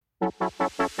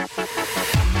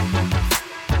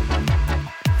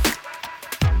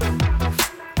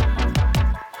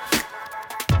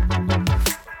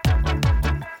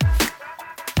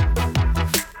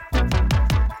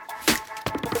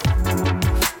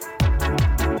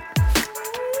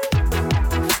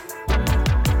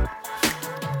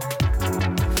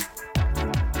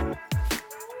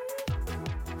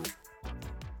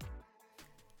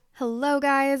Hello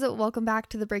guys, welcome back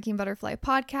to the Breaking Butterfly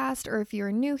podcast, or if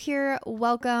you're new here,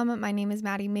 welcome. My name is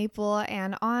Maddie Maple,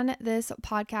 and on this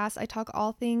podcast, I talk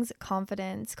all things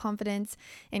confidence. Confidence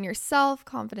in yourself,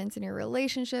 confidence in your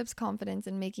relationships, confidence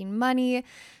in making money,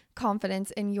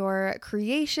 confidence in your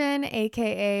creation,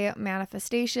 aka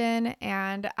manifestation,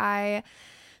 and I'm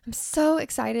so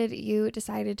excited you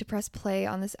decided to press play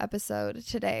on this episode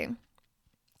today.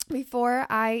 Before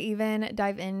I even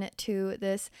dive into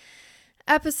this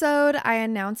episode, I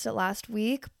announced it last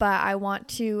week, but I want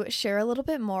to share a little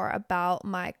bit more about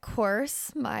my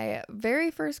course, my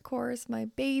very first course, my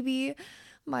baby,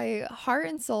 my heart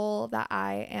and soul that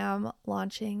I am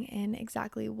launching in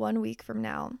exactly 1 week from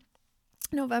now.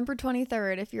 November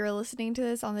 23rd. If you're listening to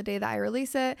this on the day that I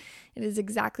release it, it is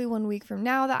exactly 1 week from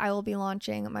now that I will be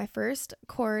launching my first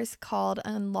course called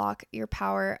Unlock Your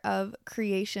Power of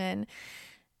Creation.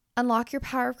 Unlock Your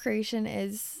Power of Creation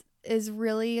is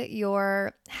really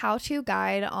your how-to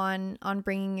guide on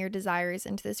bringing your desires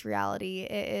into this reality.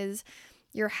 It is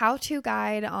your how-to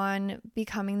guide on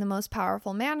becoming the most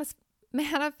powerful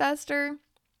manifester.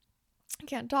 I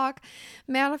can't talk.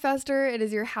 Manifester. It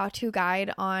is your how-to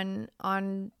guide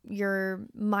on your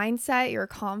mindset, your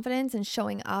confidence, and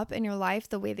showing up in your life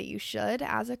the way that you should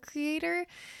as a creator.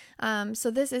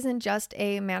 So this isn't just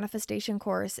a manifestation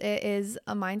course. It is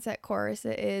a mindset course.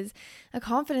 It is a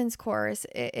confidence course.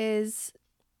 It's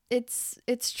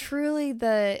truly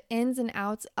the ins and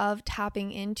outs of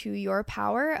tapping into your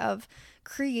power of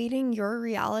creating your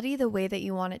reality the way that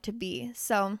you want it to be.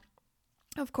 So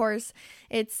of course,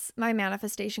 it's my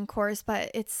manifestation course, but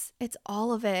it's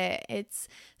all of it. It's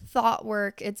thought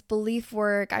work, it's belief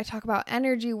work. I talk about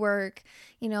energy work,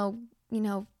 you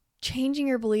know, changing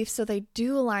your beliefs so they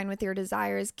do align with your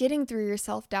desires, getting through your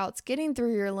self-doubts, getting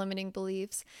through your limiting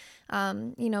beliefs,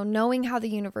 knowing how the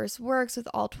universe works with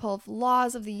all 12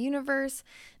 laws of the universe,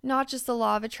 not just the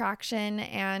law of attraction.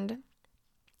 And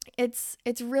it's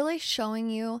really showing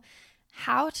you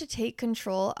how to take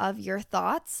control of your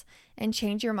thoughts and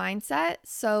change your mindset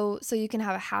so you can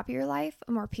have a happier life,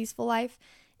 a more peaceful life,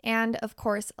 and of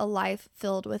course, a life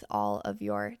filled with all of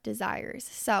your desires.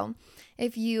 So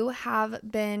if you have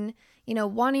been,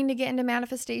 wanting to get into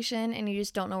manifestation and you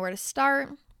just don't know where to start,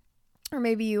 or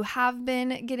maybe you have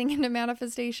been getting into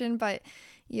manifestation, but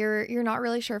you're not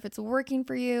really sure if it's working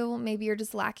for you. Maybe you're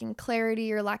just lacking clarity,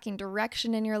 you're lacking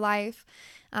direction in your life.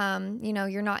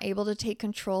 You're not able to take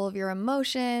control of your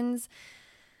emotions.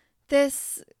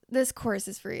 This course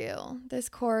is for you. This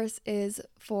course is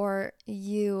for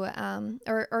you.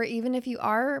 Or even if you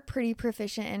are pretty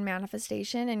proficient in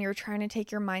manifestation and you're trying to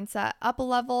take your mindset up a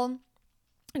level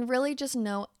and really just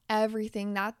know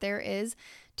everything that there is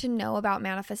to know about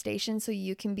manifestation so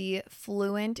you can be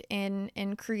fluent in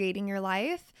creating your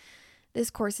life, this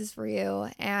course is for you.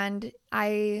 And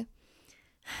I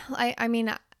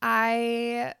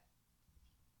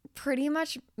pretty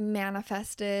much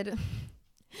manifested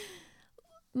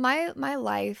my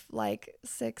life like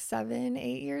 6, 7,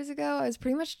 8 years ago. I was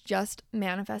pretty much just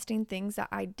manifesting things that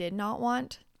I did not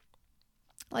want.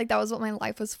 Like that was what my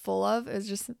life was full of. It was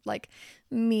just like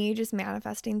me just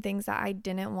manifesting things that I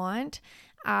didn't want.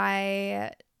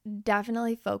 I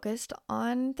definitely focused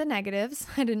on the negatives.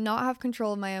 I did not have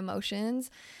control of my emotions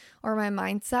or my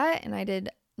mindset, and I did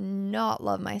not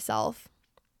love myself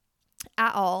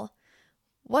at all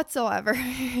whatsoever.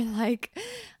 Like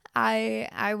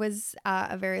I was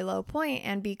at a very low point,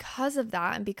 and because of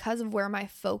that and because of where my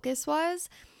focus was,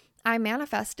 I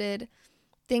manifested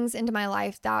things into my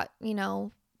life that,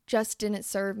 just didn't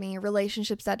serve me,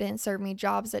 relationships that didn't serve me,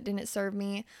 jobs that didn't serve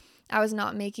me. I was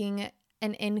not making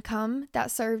an income that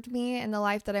served me in the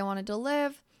life that I wanted to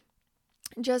live.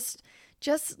 Just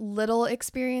little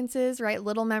experiences, right?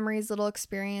 Little memories, little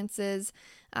experiences.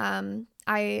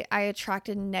 I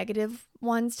attracted negative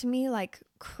ones to me like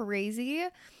crazy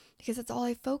because that's all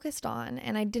I focused on.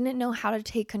 And I didn't know how to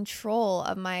take control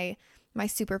of my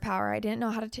superpower. I didn't know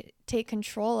how to take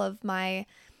control of my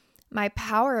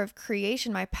power of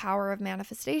creation, my power of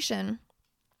manifestation.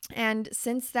 And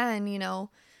since then,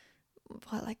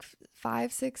 like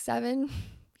 5, 6, 7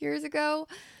 years ago,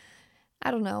 I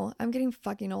don't know. I'm getting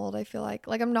fucking old. I feel like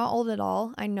I'm not old at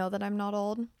all. I know that I'm not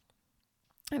old.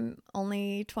 I'm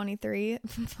only 23,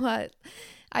 but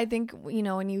I think,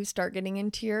 when you start getting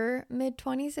into your mid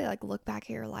 20s, you like look back at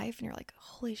your life and you're like,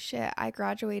 holy shit, I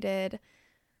graduated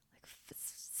like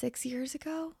 6 years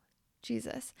ago.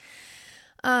 Jesus.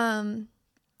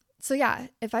 So yeah,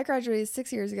 if I graduated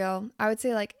 6 years ago, I would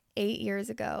say like 8 years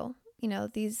ago,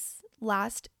 these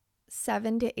last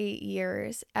 7 to 8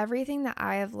 years, everything that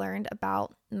I have learned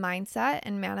about mindset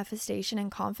and manifestation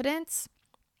and confidence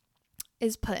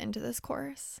is put into this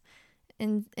course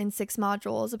in 6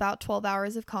 modules, about 12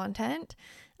 hours of content.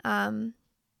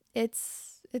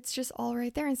 It's just all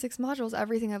right there in 6 modules,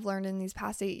 everything I've learned in these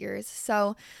past 8 years.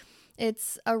 So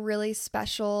it's a really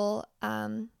special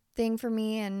thing for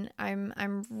me, and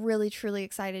I'm really truly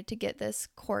excited to get this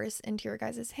course into your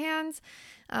guys' hands.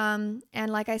 And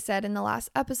like I said in the last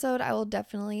episode, I will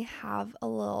definitely have a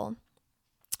little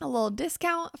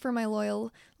discount for my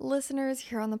loyal listeners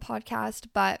here on the podcast.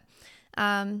 But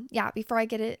before I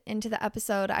get it into the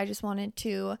episode, I just wanted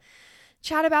to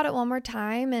chat about it one more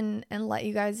time and let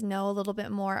you guys know a little bit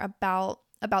more about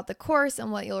the course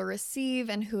and what you'll receive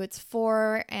and who it's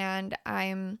for. And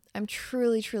I'm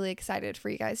truly, truly excited for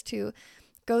you guys to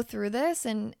go through this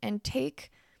and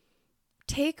take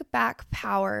back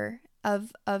power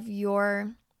of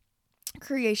your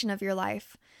creation of your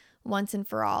life once and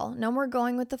for all. No more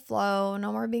going with the flow,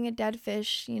 no more being a dead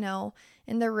fish,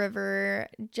 in the river.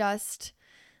 Just,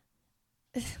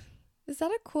 is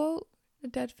that a quote? A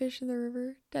dead fish in the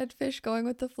river? Dead fish going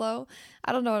with the flow?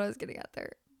 I don't know what I was getting at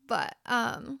there. But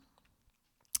no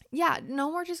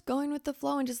more just going with the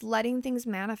flow and just letting things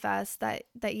manifest that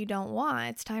you don't want.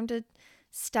 It's time to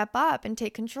step up and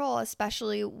take control,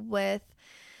 especially with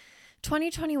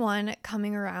 2021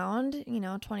 coming around.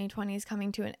 2020 is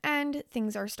coming to an end.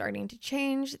 Things are starting to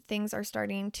change. Things are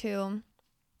starting to,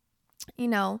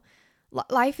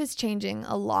 life is changing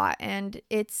a lot, and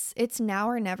it's now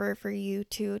or never for you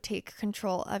to take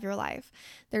control of your life.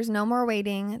 There's no more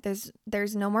waiting.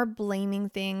 There's no more blaming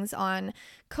things on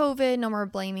COVID, no more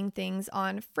blaming things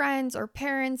on friends or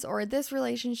parents or this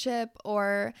relationship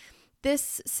or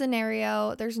this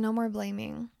scenario. There's no more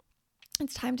blaming.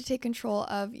 It's time to take control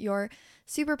of your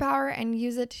superpower and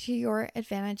use it to your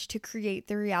advantage to create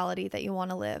the reality that you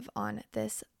want to live on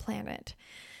this planet.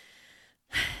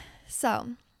 So,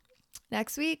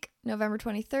 next week, November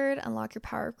 23rd, Unlock Your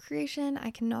Power of Creation. I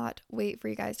cannot wait for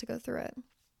you guys to go through it.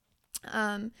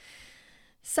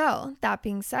 So that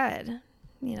being said,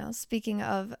 speaking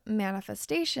of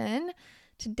manifestation,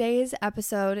 today's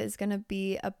episode is going to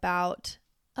be about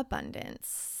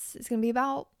abundance. It's going to be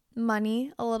about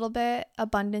money a little bit,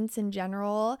 abundance in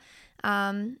general,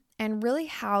 and really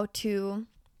how to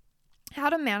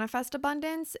manifest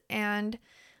abundance, and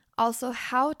also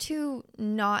how to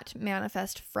not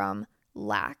manifest from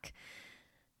lack.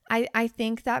 I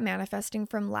think that manifesting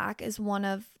from lack is one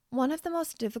of the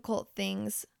most difficult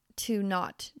things to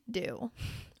not do.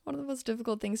 One of the most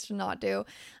difficult things to not do.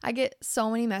 I get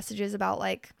so many messages about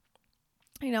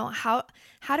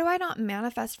how do I not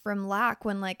manifest from lack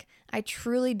when I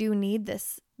truly do need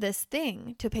this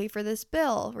thing to pay for this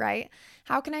bill, right?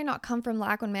 How can I not come from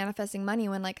lack when manifesting money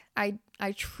when I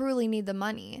truly need the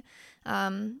money?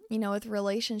 With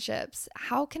relationships,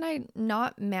 how can I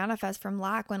not manifest from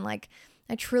lack when I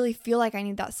truly feel like I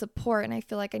need that support and I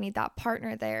feel like I need that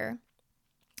partner there?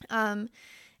 And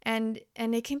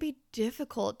it can be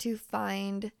difficult to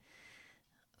find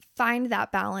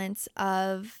that balance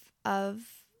of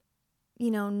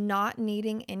not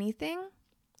needing anything,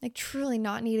 truly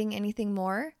not needing anything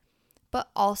more, but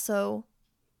also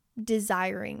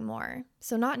desiring more.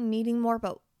 So not needing more,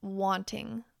 but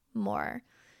wanting more.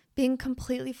 Being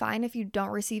completely fine if you don't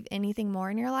receive anything more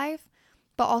in your life,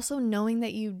 but also knowing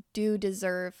that you do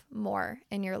deserve more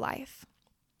in your life.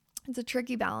 It's a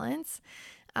tricky balance.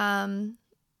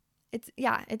 It's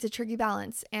a tricky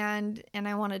balance, and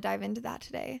I want to dive into that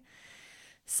today.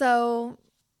 So,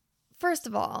 first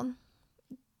of all,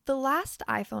 the last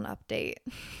iPhone update.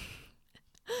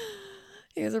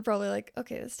 You guys are probably like,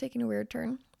 okay, this is taking a weird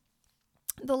turn.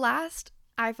 The last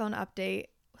iPhone update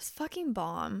was fucking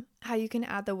bomb. How you can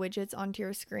add the widgets onto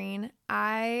your screen.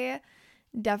 I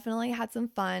definitely had some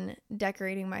fun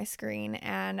decorating my screen,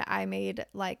 and I made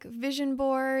vision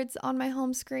boards on my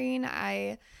home screen.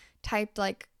 I typed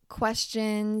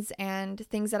questions and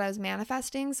things that I was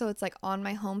manifesting, so it's on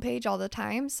my homepage all the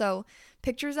time. So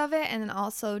pictures of it, and then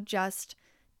also just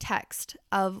text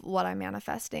of what I'm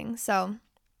manifesting. So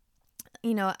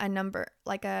a number,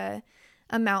 a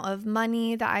amount of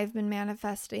money that I've been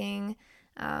manifesting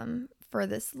for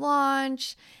this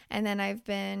launch, and then I've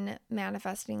been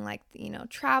manifesting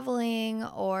traveling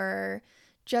or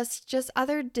just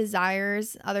other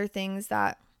desires, other things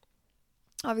that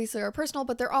obviously are personal,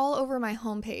 but they're all over my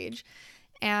homepage.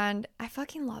 And I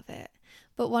fucking love it.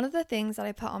 But one of the things that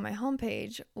I put on my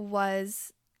homepage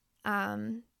was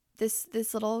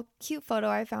this little cute photo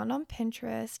I found on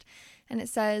Pinterest. And it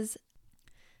says,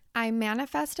 I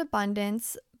manifest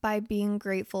abundance by being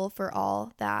grateful for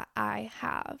all that I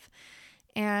have.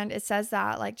 And it says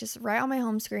that like just right on my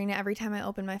home screen every time I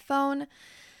open my phone.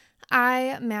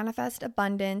 I manifest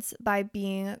abundance by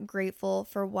being grateful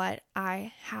for what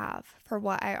I have, for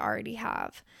what I already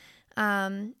have.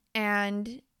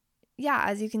 And yeah,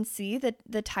 as you can see,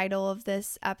 the title of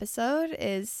this episode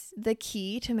is The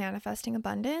Key to Manifesting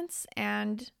Abundance.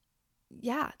 And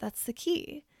yeah, that's the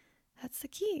key. That's the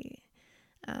key.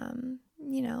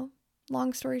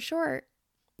 Long story short,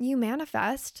 you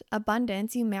manifest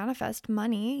abundance, you manifest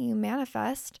money, you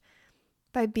manifest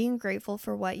by being grateful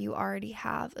for what you already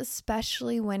have,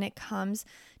 especially when it comes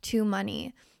to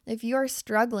money. If you're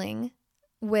struggling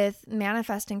with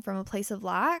manifesting from a place of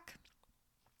lack,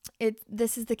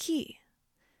 this is the key.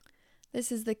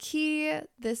 This is the key.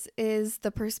 This is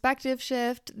the perspective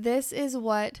shift. This is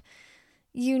what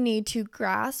you need to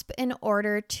grasp in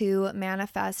order to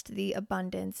manifest the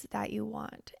abundance that you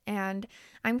want. And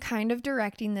I'm kind of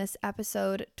directing this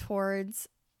episode towards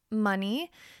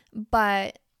money,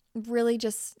 but really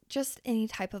just any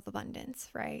type of abundance,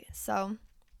 right? So,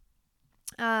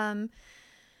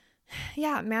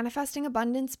 manifesting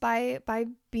abundance by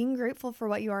being grateful for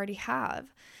what you already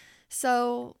have.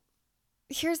 So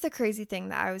here's the crazy thing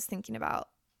that I was thinking about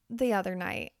the other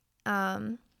night.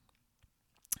 I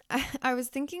was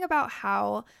thinking about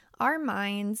how our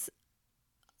minds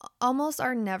almost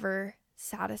are never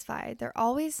satisfied. They're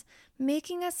always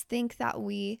making us think that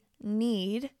we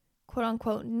need, quote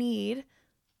unquote, need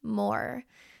more.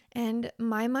 And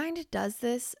my mind does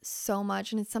this so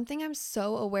much. And it's something I'm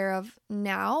so aware of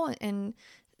now and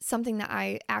something that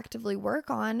I actively work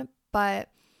on. But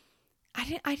I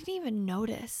didn't even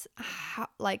notice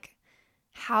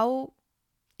how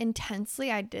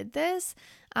intensely I did this.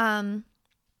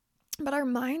 But our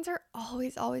minds are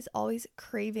always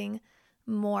craving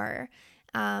more.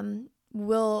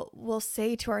 We'll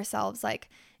say to ourselves, like,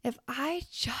 if I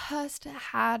just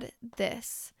had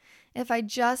this, if I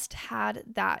just had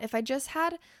that, if I just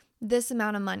had this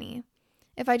amount of money,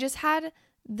 if I just had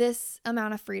this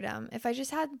amount of freedom, if I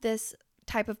just had this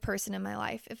type of person in my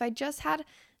life, if I just had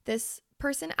this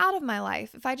person out of my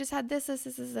life, if I just had this,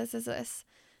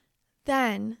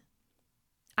 then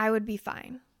I would be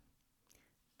fine.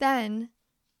 Then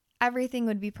everything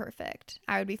would be perfect.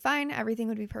 I would be fine. Everything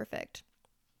would be perfect.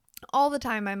 All the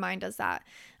time my mind does that.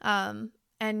 And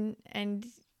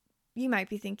you might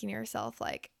be thinking to yourself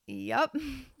like, yep,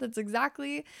 that's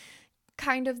exactly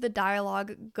kind of the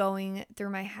dialogue going through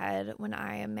my head when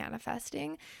I am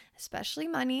manifesting, especially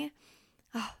money.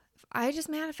 Oh, if I just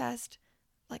manifest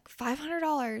like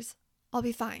 $500, I'll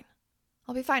be fine.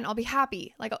 I'll be fine. I'll be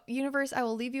happy. Like, universe, I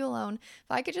will leave you alone.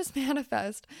 If I could just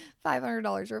manifest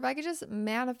 $500, or if I could just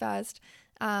manifest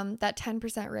that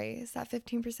 10% raise, that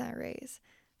 15% raise,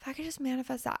 if I could just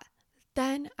manifest that,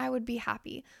 then I would be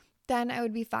happy. Then I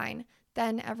would be fine.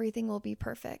 Then everything will be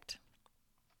perfect.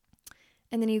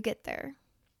 And then you get there.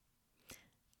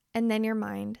 And then your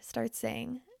mind starts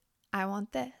saying, I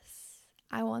want this.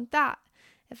 I want that.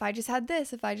 If I just had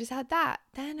this, if I just had that,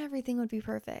 then everything would be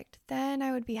perfect. Then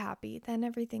I would be happy. Then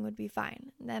everything would be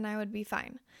fine. Then I would be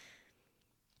fine.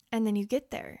 And then you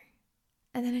get there.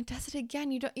 And then it does it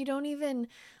again. You don't even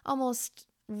almost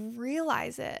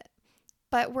realize it.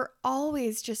 But we're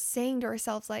always just saying to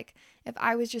ourselves, like, if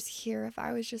I was just here, if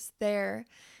I was just there.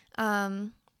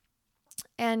 And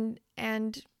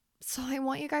so I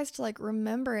want you guys to like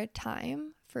remember a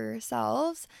time for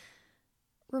yourselves.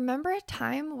 Remember a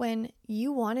time when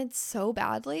you wanted so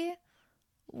badly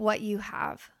what you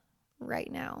have right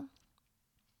now.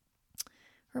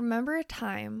 Remember a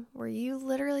time where you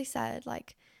literally said,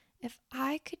 like, if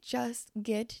I could just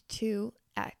get to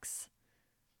X,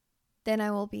 then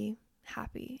I will be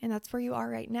happy. And that's where you are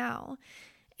right now.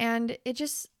 And it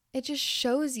just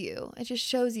shows you. It just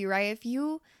shows you, right? If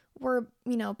you were,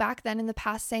 back then in the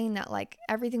past saying that like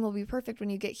everything will be perfect when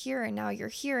you get here, and now you're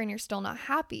here and you're still not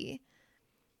happy,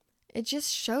 it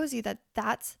just shows you that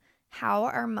that's how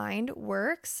our mind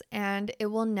works, and it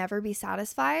will never be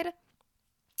satisfied.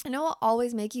 And it will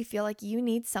always make you feel like you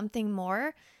need something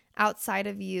more outside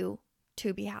of you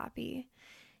to be happy.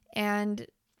 And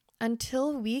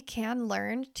until we can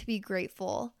learn to be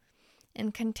grateful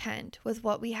and content with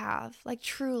what we have, like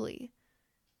truly,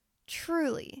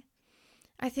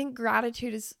 I think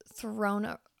gratitude is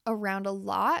thrown around a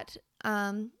lot.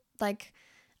 Like,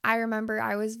 I remember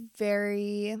I was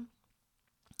very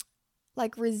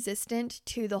like resistant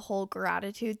to the whole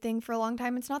gratitude thing for a long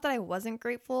time. It's not that I wasn't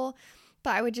grateful,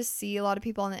 but I would just see a lot of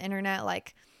people on the internet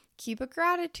like keep a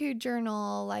gratitude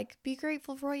journal, like be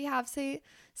grateful for what you have, say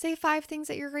 5 things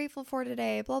that you're grateful for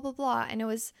today, blah blah blah. And it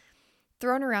was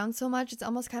thrown around so much, it's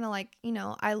almost kind of like,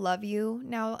 I love you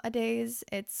nowadays.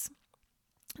 It's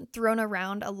thrown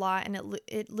around a lot and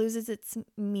it loses its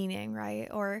meaning, right?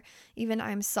 Or even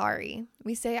I'm sorry.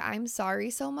 We say I'm sorry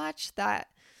so much that,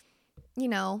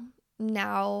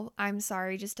 now I'm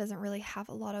sorry just doesn't really have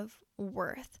a lot of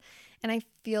worth. And I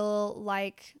feel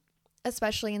like,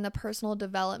 especially in the personal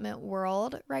development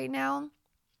world right now,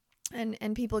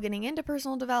 and people getting into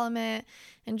personal development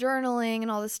and journaling and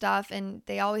all this stuff, and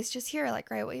they always just hear like,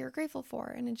 write what you're grateful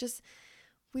for. And it just,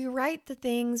 we write the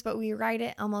things, but we write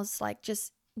it almost like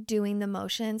just doing the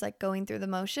motions, like going through the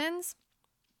motions.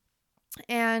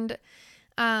 And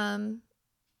yeah,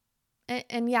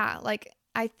 like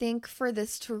I think for you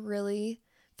to really,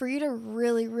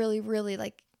 really, really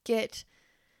like get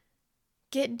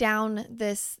down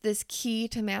this key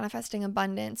to manifesting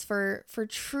abundance, for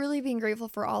truly being grateful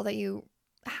for all that you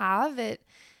have, it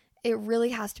really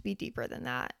has to be deeper than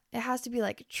that. It has to be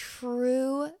like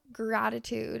true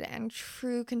gratitude and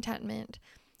true contentment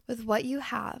with what you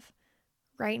have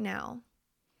right now.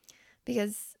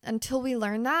 Because until we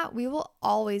learn that, we will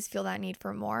always feel that need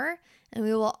for more, and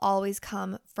we will always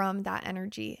come from that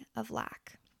energy of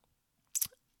lack.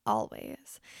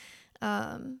 Always.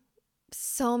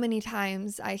 So many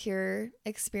times I hear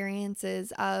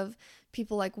experiences of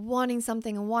people like wanting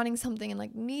something and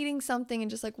like needing something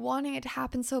and just like wanting it to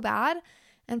happen so bad.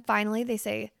 And finally they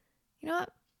say, you know what?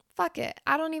 Fuck it.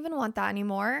 I don't even want that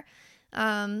anymore.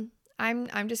 I'm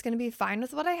just going to be fine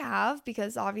with what I have,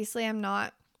 because obviously I'm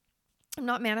not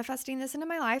manifesting this into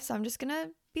my life. So I'm just going to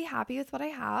be happy with what I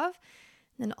have.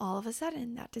 And then all of a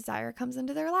sudden that desire comes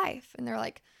into their life and they're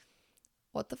like,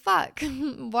 what the fuck?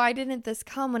 Why didn't this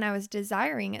come when I was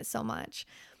desiring it so much?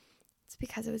 It's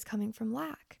because it was coming from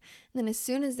lack. And then as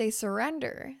soon as they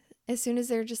surrender, as soon as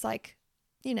they're just like,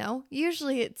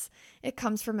 usually it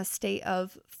comes from a state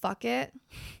of fuck it.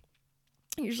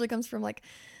 It usually comes from like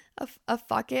a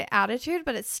fuck it attitude,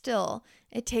 but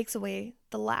it takes away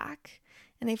the lack.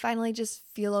 And they finally just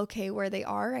feel okay where they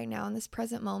are right now in this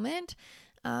present moment.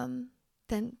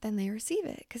 Then they receive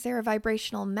it, because they're a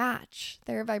vibrational match.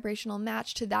 They're a vibrational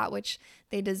match to that which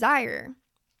they desire.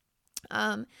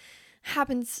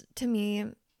 Happened to me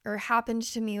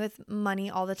with money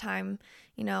all the time.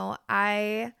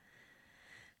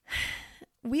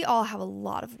 We all have a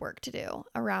lot of work to do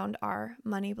around our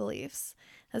money beliefs.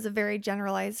 That's a very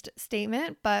generalized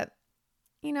statement, but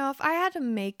if I had to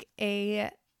make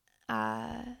an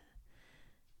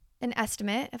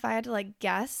estimate, if I had to like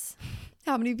guess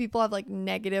how many people have like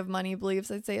negative money beliefs,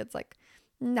 I'd say it's like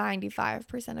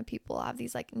 95% of people have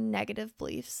these like negative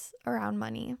beliefs around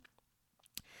money,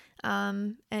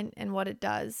 and what it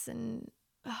does, and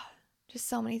just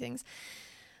so many things.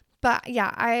 But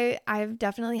yeah, I've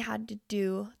definitely had to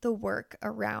do the work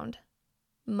around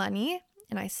money,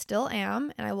 and I still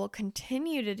am, and I will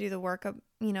continue to do the work of,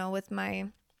 with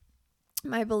my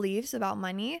beliefs about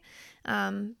money.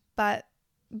 But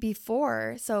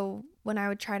before, so when I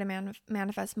would try to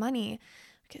manifest money,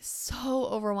 I get so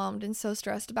overwhelmed and so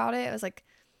stressed about it. It was like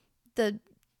the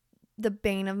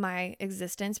bane of my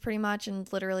existence pretty much,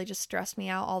 and literally just stressed me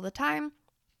out all the time.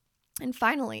 And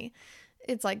finally,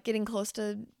 it's like getting close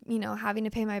to, having to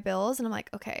pay my bills, and I'm like,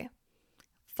 okay,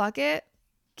 fuck it.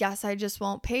 Guess I just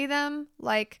won't pay them.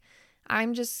 Like,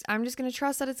 I'm just going to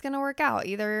trust that it's going to work out.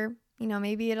 Either,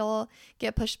 maybe it'll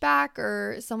get pushed back,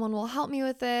 or someone will help me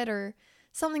with it, or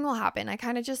something will happen. I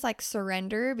kind of just like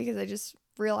surrender, because I just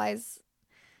realize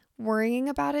worrying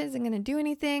about it isn't going to do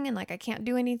anything, and like I can't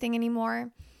do anything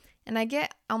anymore. And I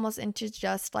get almost into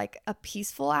just like a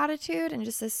peaceful attitude and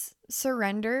just this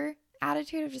surrender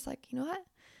attitude of just like, you know what?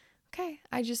 Okay,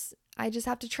 I just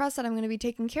have to trust that I'm going to be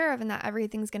taken care of, and that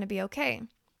everything's going to be okay.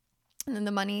 And then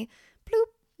the money, bloop,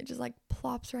 it just like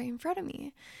plops right in front of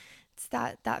me. It's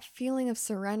that feeling of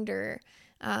surrender.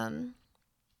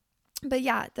 But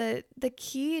yeah, the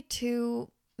key to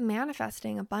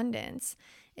manifesting abundance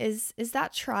is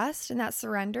that trust and that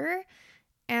surrender.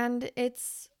 And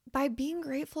it's by being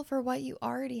grateful for what you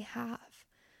already have,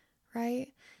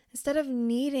 right? Instead of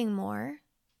needing more,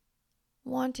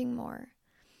 wanting more.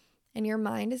 And your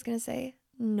mind is going to say,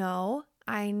 no,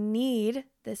 I need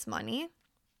this money.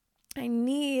 I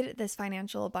need this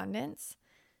financial abundance,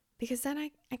 because then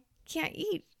I can't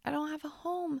eat. I don't have a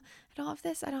home. I don't have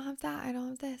this. I don't have that. I don't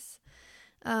have this.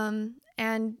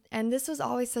 And this was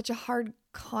always such a hard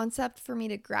concept for me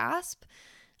to grasp.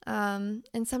 And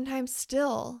sometimes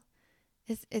still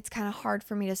it's kind of hard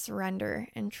for me to surrender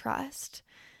and trust,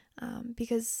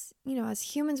 because, as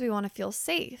humans, we want to feel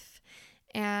safe.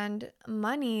 And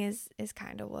money is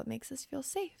kind of what makes us feel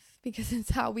safe, because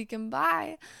it's how we can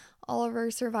buy all of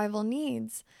our survival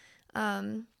needs.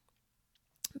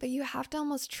 But you have to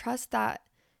almost trust that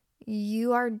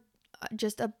you are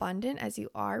just abundant as you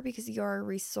are, because you're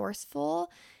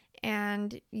resourceful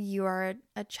and you are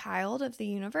a child of the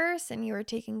universe and you are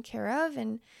taken care of.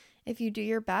 And if you do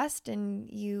your best and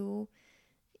you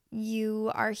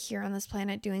are here on this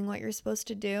planet doing what you're supposed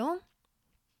to do,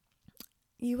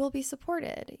 you will be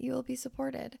supported. You will be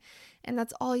supported. And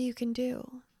that's all you can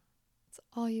do. It's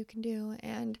all you can do.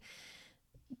 And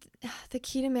the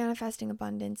key to manifesting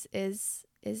abundance is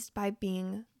by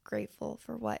being grateful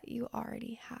for what you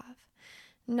already have.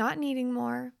 Not needing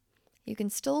more. You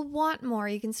can still want more.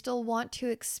 You can still want to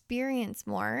experience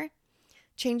more.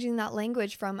 Changing that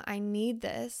language from I need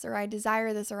this, or I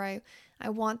desire this, or I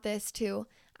want this, to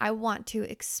I want to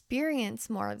experience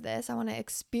more of this. I want to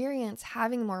experience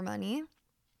having more money.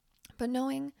 But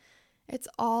knowing it's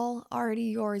all already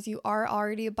yours. You are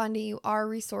already abundant. You are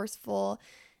resourceful.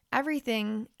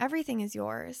 Everything is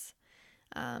yours.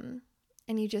 And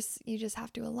you just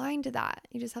have to align to that.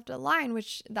 You just have to align,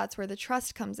 which that's where the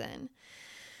trust comes in.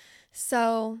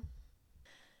 So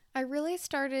I really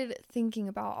started thinking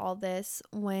about all this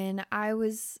when I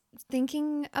was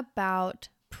thinking about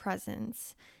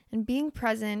presence and being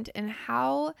present, and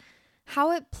how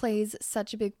it plays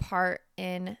such a big part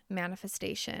in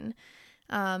manifestation.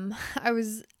 I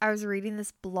was reading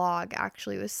this blog,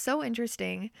 actually. It was so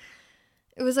interesting.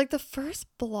 It was like the first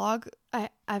blog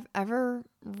I've ever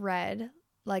read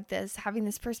like this, having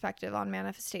this perspective on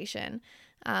manifestation.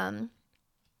 It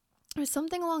was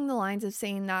something along the lines of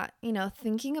saying that,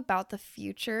 thinking about the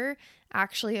future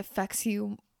actually affects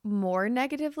you more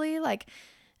negatively. Like,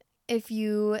 if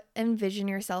you envision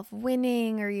yourself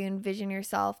winning, or you envision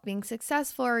yourself being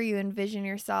successful, or you envision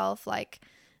yourself like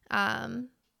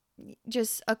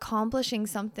just accomplishing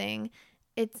something,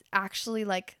 it's actually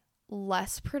like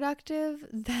less productive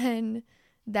than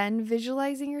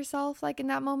visualizing yourself like in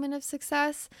that moment of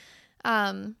success.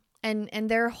 And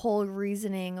their whole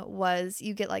reasoning was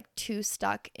you get like too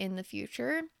stuck in the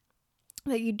future,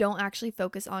 that you don't actually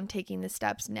focus on taking the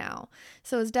steps now.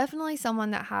 So it's definitely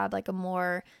someone that had like a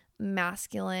more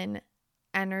masculine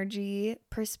energy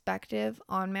perspective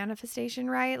on manifestation,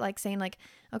 right? Like saying like,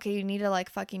 okay, you need to like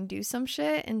fucking do some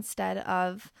shit, instead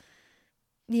of,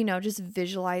 just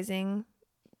visualizing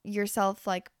yourself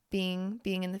like being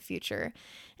in the future.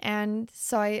 And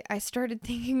so I started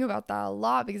thinking about that a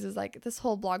lot, because it was like this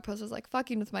whole blog post was like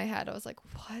fucking with my head. I was like,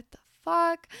 what the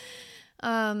fuck?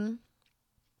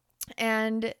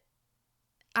 And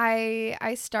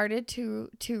I started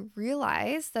to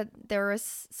realize that there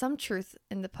was some truth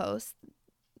in the post,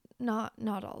 not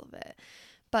all of it,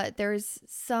 but there's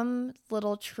some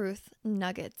little truth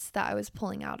nuggets that I was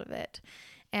pulling out of it.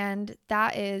 And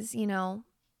that is,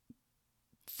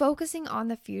 focusing on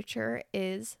the future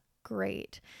is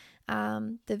great.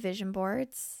 The vision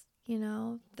boards,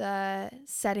 the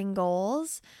setting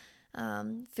goals,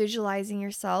 visualizing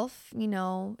yourself,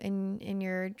 in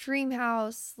your dream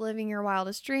house, living your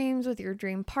wildest dreams with your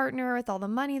dream partner, with all the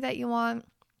money that you want,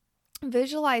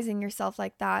 visualizing yourself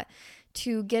like that,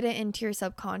 to get it into your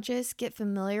subconscious, get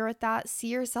familiar with that, see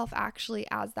yourself actually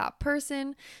as that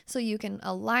person, so you can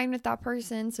align with that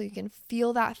person, so you can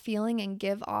feel that feeling and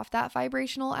give off that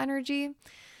vibrational energy.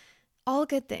 All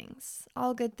good things,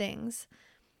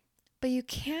 but you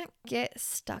can't get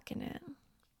stuck in it.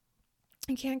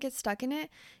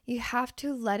 You have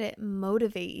to let it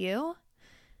motivate you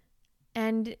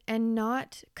and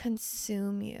not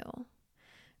consume you,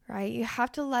 right? You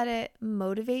have to let it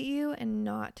motivate you and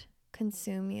not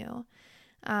consume you.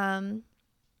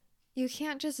 You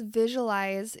can't just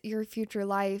visualize your future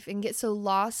life and get so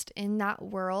lost in that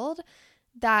world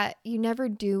that you never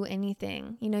do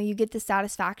anything. You get the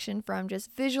satisfaction from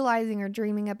just visualizing or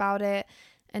dreaming about it,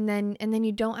 and then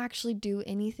you don't actually do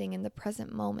anything in the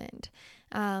present moment.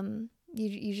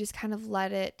 You just kind of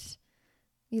let it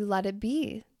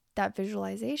be that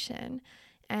visualization.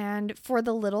 And for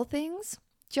the little things,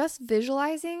 just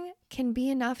visualizing can be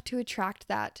enough to attract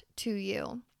that to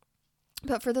you.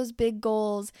 But for those big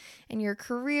goals in your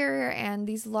career and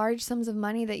these large sums of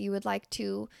money that you would like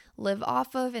to live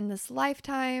off of in this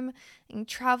lifetime, and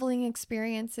traveling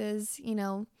experiences,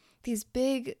 these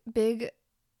big,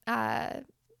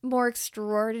 more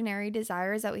extraordinary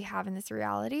desires that we have in this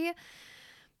reality,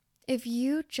 if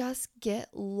you just get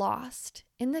lost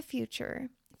in the future,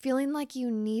 feeling like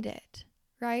you need it,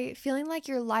 right? Feeling like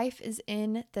your life is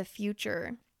in the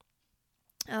future,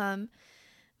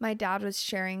 My dad was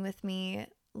sharing with me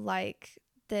like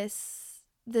this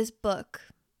book.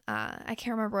 I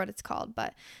can't remember what it's called,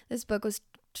 but this book was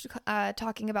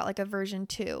talking about like a version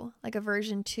 2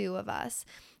 of us.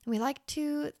 And we like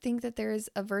to think that there's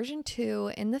a version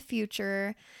 2 in the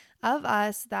future of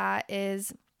us that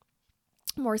is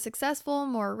more successful,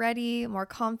 more ready, more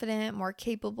confident, more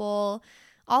capable,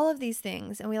 all of these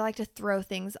things. And we like to throw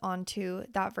things onto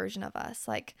that version of us.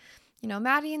 Like,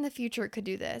 Maddie in the future could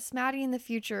do this. Maddie in the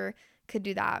future could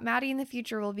do that. Maddie in the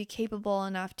future will be capable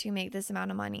enough to make this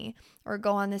amount of money or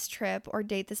go on this trip or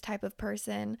date this type of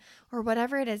person or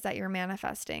whatever it is that you're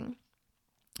manifesting.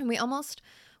 And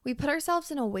we put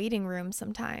ourselves in a waiting room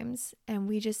sometimes and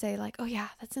we just say like, oh yeah,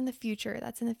 that's in the future.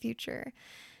 That's in the future.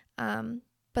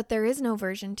 But there is no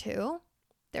version 2.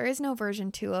 There is no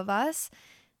version 2 of us.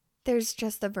 There's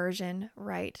just the version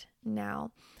right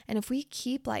now. And if we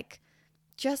keep like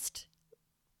just,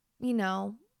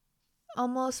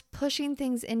 almost pushing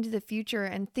things into the future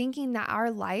and thinking that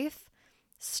our life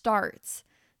starts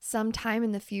sometime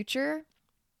in the future,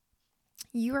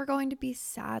 you are going to be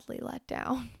sadly let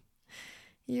down.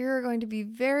 You're going to be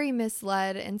very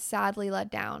misled and sadly let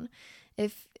down.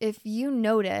 If you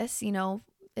notice,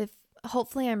 if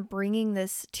hopefully I'm bringing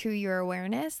this to your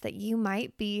awareness that you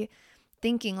might be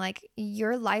thinking like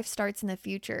your life starts in the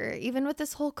future, even with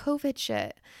this whole COVID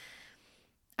shit.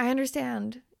 I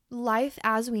understand life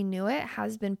as we knew it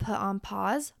has been put on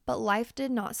pause, but life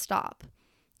did not stop.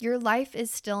 Your life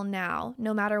is still now,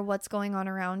 no matter what's going on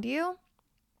around you.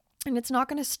 And it's not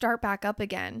going to start back up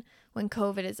again when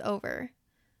COVID is over.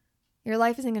 Your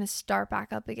life isn't going to start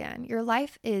back up again. Your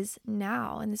life is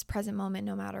now in this present moment,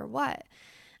 no matter what.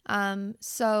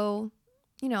 So,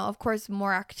 of course,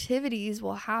 more activities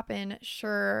will happen,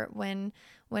 sure, when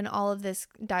all of this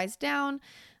dies down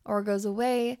or goes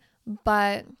away,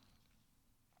 but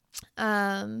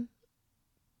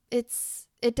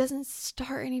it doesn't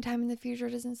start anytime in the future.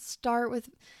 It doesn't start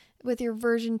with your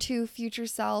version 2 future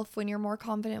self when you're more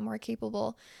confident, more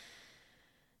capable.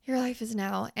 Your life is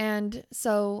now. And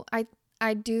so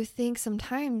I do think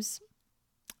sometimes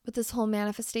with this whole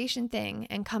manifestation thing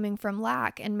and coming from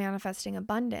lack and manifesting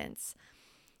abundance,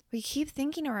 we keep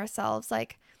thinking to ourselves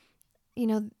like,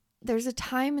 there's a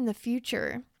time in the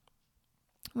future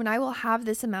when I will have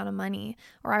this amount of money,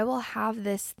 or I will have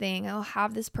this thing, I will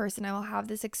have this person, I will have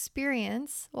this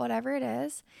experience, whatever it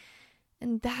is.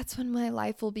 And that's when my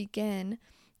life will begin.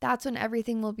 That's when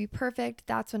everything will be perfect.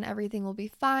 That's when everything will be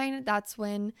fine. That's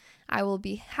when I will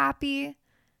be happy,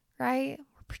 right?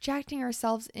 We're projecting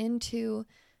ourselves into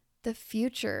the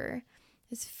future,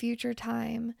 this future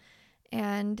time,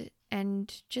 and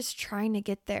just trying to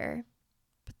get there.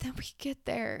 But then we get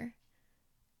there.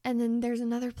 And then there's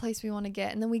another place we want to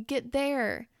get. And then we get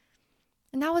there.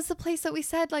 And that was the place that we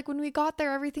said, like, when we got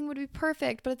there, everything would be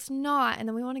perfect, but it's not. And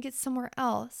then we want to get somewhere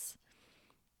else.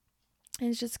 And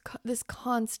it's just this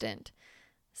constant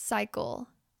cycle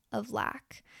of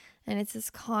lack. And it's this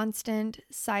constant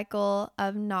cycle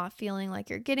of not feeling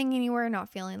like you're getting anywhere, not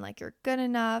feeling like you're good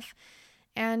enough.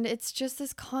 And it's just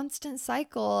this constant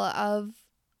cycle of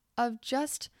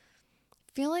just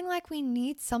feeling like we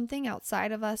need something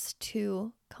outside of us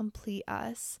to complete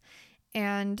us.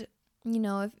 And,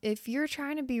 if you're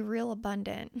trying to be real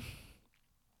abundant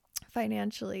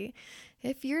financially,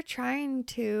 if you're trying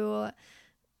to,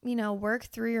 work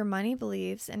through your money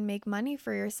beliefs and make money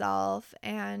for yourself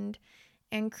and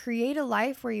create a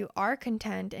life where you are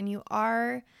content and you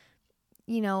are,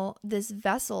 this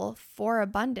vessel for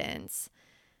abundance,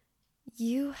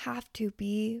 you have to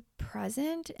be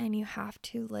present and you have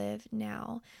to live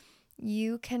now.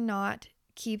 You cannot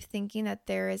keep thinking that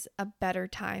there is a better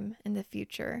time in the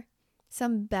future,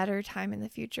 some better time in the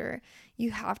future.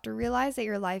 You have to realize that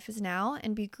your life is now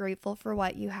and be grateful for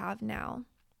what you have now.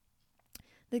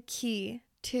 The key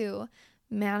to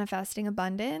manifesting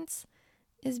abundance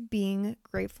is being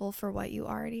grateful for what you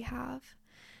already have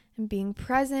and being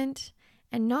present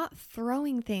and not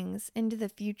throwing things into the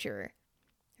future,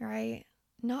 right?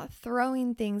 Not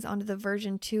throwing things onto the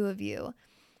version 2 of you.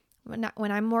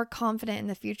 When I'm more confident in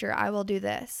the future, I will do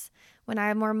this. When I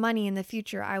have more money in the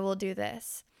future, I will do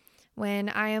this. When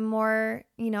I am more,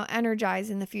 energized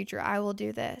in the future, I will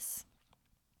do this,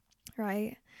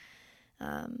 right?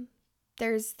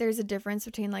 There's a difference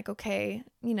between like, okay,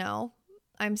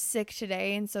 I'm sick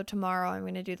today, and so tomorrow I'm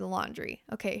going to do the laundry.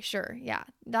 Okay, sure. Yeah.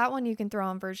 That one you can throw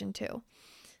on version 2.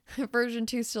 Version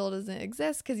 2 still doesn't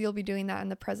exist because you'll be doing that in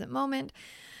the present moment.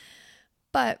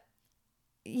 But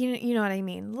you know what I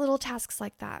mean? Little tasks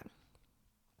like that.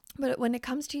 But when it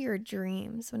comes to your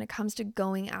dreams, when it comes to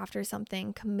going after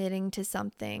something, committing to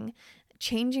something,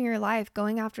 changing your life,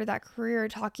 going after that career,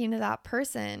 talking to that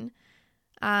person,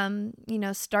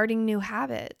 starting new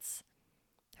habits.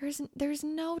 There's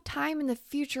no time in the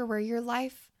future where your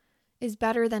life is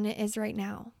better than it is right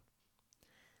now.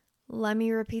 Let me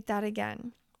repeat that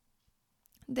again.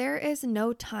 There is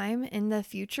no time in the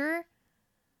future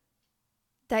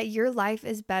that your life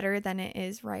is better than it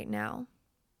is right now.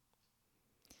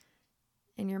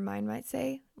 And your mind might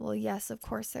say, well, yes, of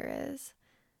course there is.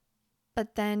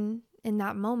 But then in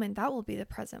that moment, that will be the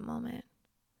present moment.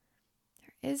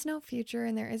 There is no future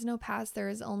and there is no past. There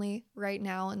is only right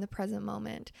now in the present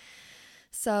moment.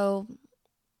 So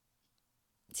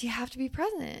you have to be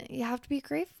present. You have to be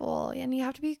grateful. And you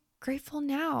have to be grateful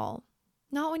now.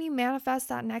 Not when you manifest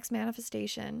that next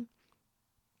manifestation.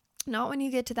 Not when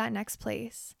you get to that next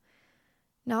place.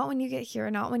 Not when you get here.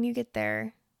 Not when you get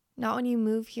there. Not when you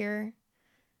move here.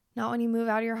 Not when you move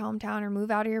out of your hometown or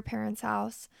move out of your parents'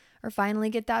 house or finally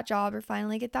get that job or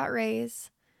finally get that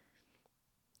raise.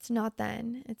 It's not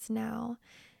then. It's now.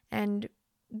 And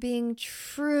being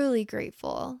truly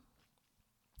grateful,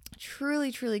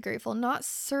 truly grateful, not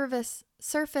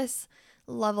surface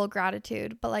level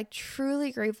gratitude, but like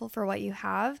truly grateful for what you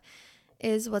have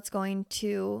is what's going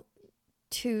to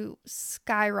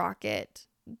skyrocket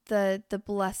the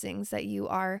blessings that you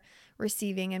are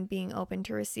receiving and being open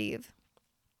to receive.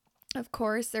 Of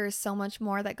course, there is so much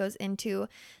more that goes into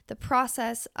the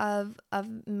process of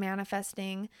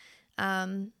manifesting,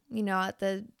 at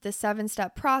the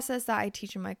 7-step process that I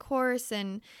teach in my course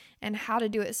and how to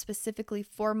do it specifically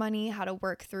for money, how to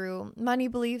work through money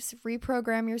beliefs,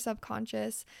 reprogram your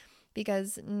subconscious,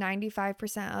 because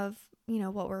 95% of,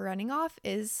 what we're running off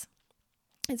is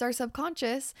our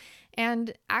subconscious,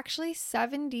 and actually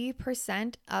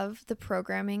 70% of the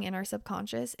programming in our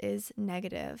subconscious is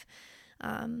negative.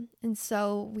 And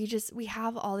so we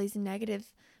have all these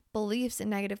negative beliefs and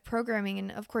negative programming.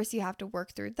 And of course you have to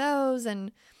work through those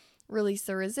and release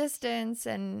the resistance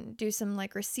and do some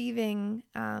like receiving,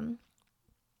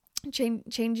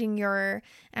 changing your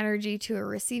energy to a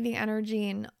receiving energy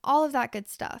and all of that good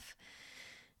stuff.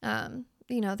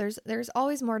 There's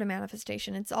always more to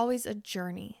manifestation. It's always a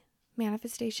journey.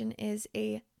 Manifestation is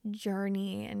a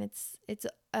journey, and it's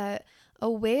a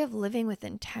way of living with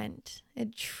intent.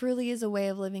 It truly is a way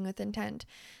of living with intent.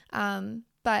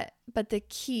 But the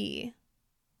key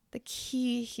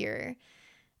here,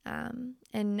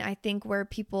 and I think where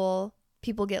people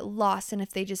get lost, and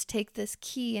if they just take this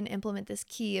key and implement this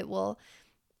key, it will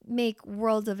make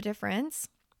worlds of difference,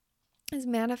 is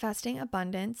manifesting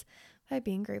abundance by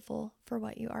being grateful for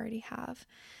what you already have.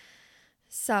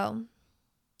 So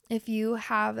if you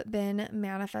have been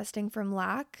manifesting from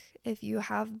lack, if you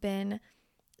have been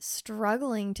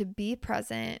struggling to be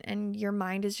present and your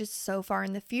mind is just so far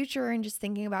in the future and just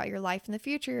thinking about your life in the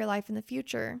future,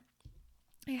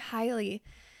 I highly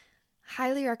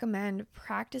recommend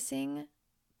practicing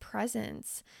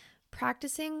presence,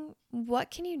 practicing what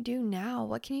can you do now?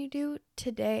 What can you do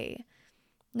today?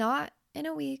 Not in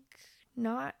a week,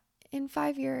 not in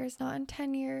 5 years, not in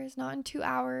 10 years, not in 2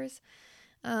 hours.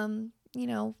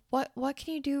 What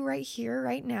can you do right here,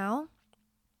 right now,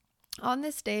 on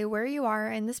this day where you are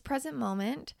in this present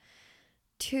moment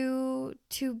to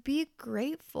be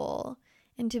grateful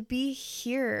and to be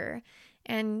here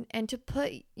and to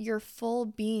put your full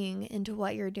being into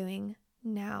what you're doing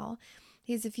now.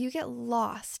 Because if you get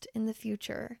lost in the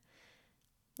future,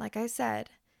 like I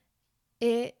said,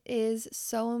 it is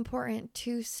so important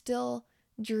to still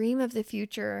dream of the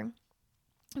future,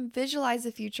 visualize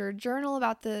the future, journal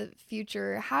about the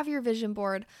future, have your vision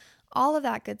board, all of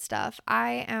that good stuff.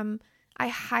 I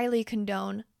highly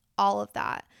condone all of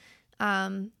that.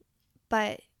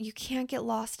 But you can't get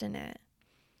lost in it.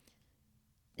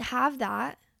 Have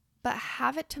that, but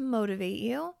have it to motivate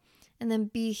you, and then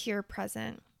be here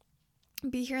present.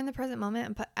 Be here in the present moment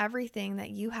and put everything that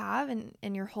you have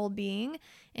and your whole being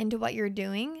into what you're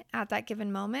doing at that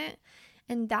given moment.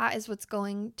 And that is what's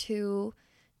going to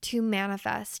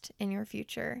manifest in your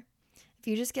future. If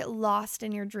you just get lost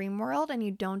in your dream world and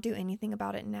you don't do anything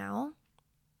about it now,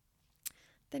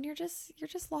 then you're just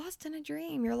lost in a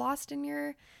dream. You're lost in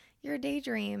your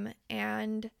daydream,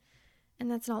 and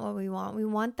that's not what we want. We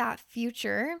want that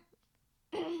future.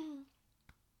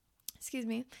 Excuse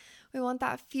me. We want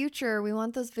that future. We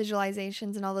want those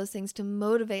visualizations and all those things to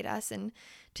motivate us and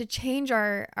to change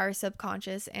our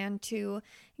subconscious and to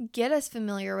get us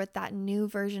familiar with that new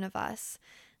version of us.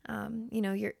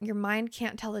 Your mind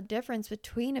can't tell the difference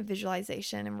between a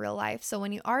visualization and real life. So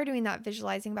when you are doing that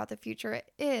visualizing about the future,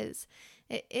 it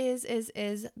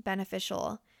is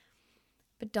beneficial.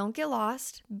 But don't get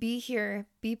lost. Be here,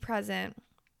 be present,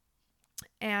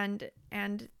 And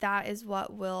that is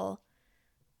what will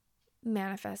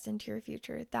manifest into your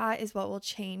future. That is what will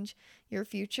change your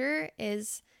future,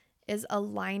 is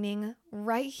aligning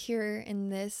right here in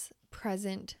this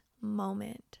present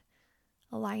moment.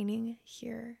 Aligning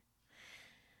here.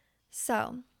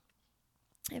 So,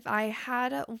 if I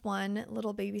had one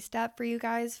little baby step for you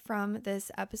guys from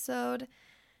this episode,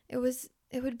 it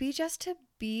would be just to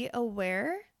be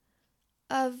aware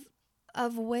of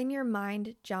when your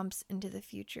mind jumps into the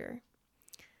future.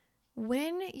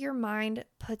 When your mind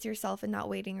puts yourself in that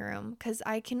waiting room, because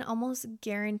I can almost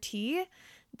guarantee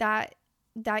that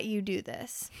you do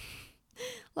this.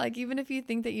 Like, even if you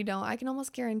think that you don't, I can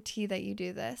almost guarantee that you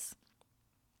do this.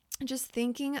 Just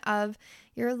thinking of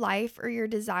your life or your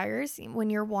desires when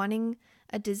you're wanting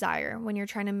a desire, when you're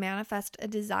trying to manifest a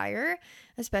desire,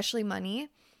 especially money,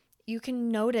 you can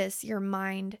notice your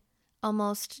mind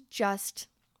almost just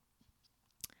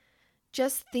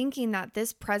thinking that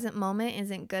this present moment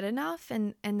isn't good enough,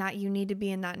 and that you need to be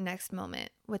in that next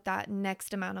moment with that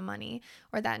next amount of money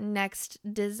or that next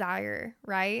desire,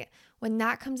 right? When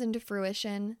that comes into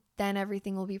fruition, then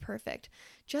everything will be perfect.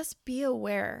 Just be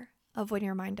aware of when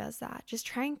your mind does that. Just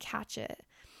try and catch it.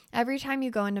 Every time you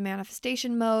go into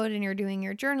manifestation mode and you're doing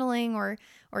your journaling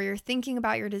or you're thinking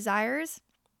about your desires,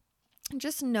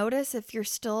 just notice if you're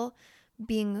still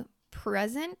being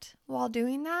present while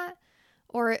doing that,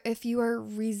 or if you are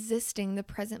resisting the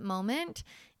present moment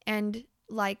and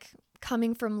like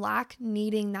coming from lack,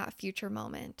 needing that future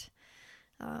moment.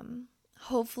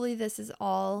 Hopefully this is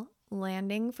all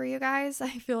landing for you guys. I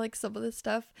feel like some of the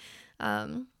stuff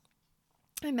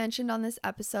I mentioned on this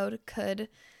episode could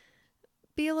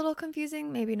be a little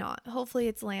confusing, maybe not. Hopefully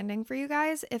it's landing for you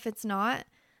guys. If it's not,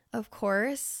 of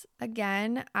course,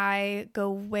 again, I go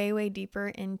way, way deeper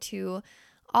into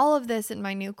all of this in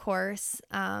my new course.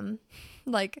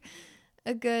 Like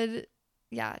a good,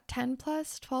 10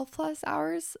 plus, 12 plus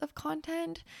hours of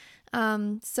content.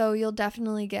 So you'll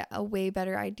definitely get a way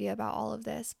better idea about all of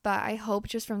this. But I hope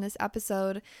just from this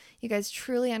episode, you guys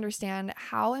truly understand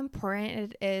how important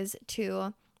it is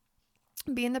to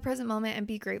be in the present moment and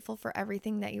be grateful for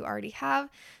everything that you already have.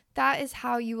 That is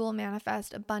how you will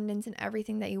manifest abundance in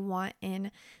everything that you want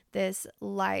in this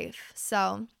life.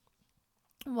 So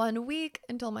 1 week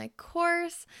until my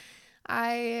course,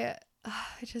 I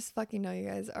just fucking know you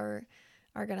guys are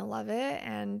gonna love it,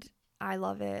 and I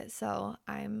love it. So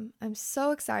I'm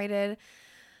so excited.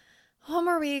 1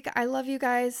 more week. I love you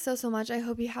guys so much. I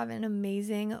hope you have an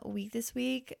amazing week this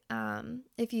week.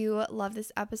 If you love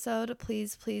this episode,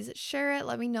 please share it.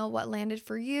 Let me know what landed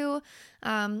for you.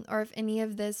 Or if any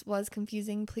of this was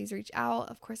confusing, please reach out.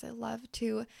 Of course, I love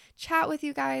to chat with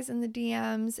you guys in the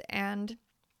DMs and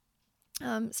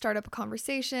start up a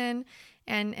conversation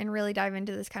and really dive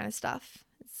into this kind of stuff.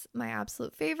 It's my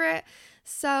absolute favorite.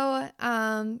 So,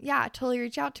 totally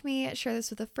reach out to me, share this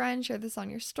with a friend, share this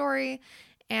on your story.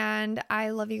 And I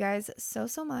love you guys so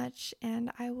much,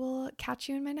 and I will catch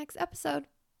you in my next episode.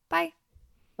 Bye.